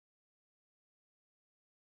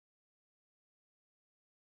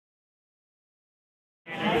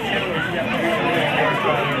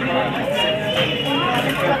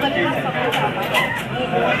Hi,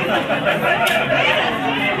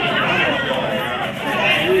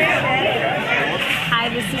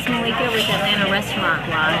 this is Malika with Atlanta Restaurant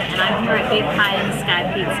Blog, and I'm here at Big Kahuna Sky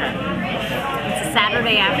Pizza. It's a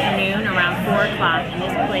Saturday afternoon around 4 o'clock, and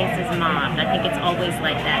this place is mobbed. I think it's always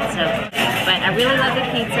like that. But I really love the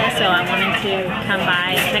pizza, so I wanted to come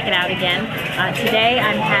by and check it out again. Today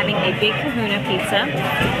I'm having a Big Kahuna pizza,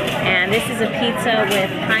 and this is a pizza with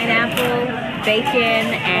pineapple,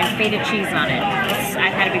 bacon, and feta cheese on it.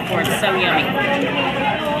 I've had it before, it's so yummy.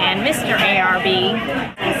 And Mr. ARB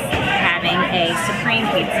is having a supreme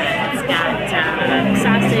pizza. It's got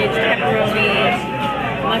sausage, pepperoni,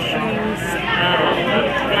 mushrooms,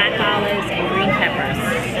 black olives, and green peppers.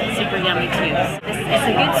 It's super yummy too. It's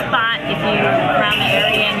a good spot if you're around the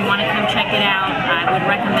area and you want to come check it out. I would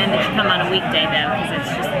recommend that you come on a weekday though, because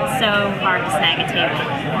it's just so hard to snag a table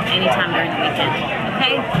anytime during the weekend.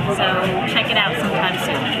 Okay, so check it out.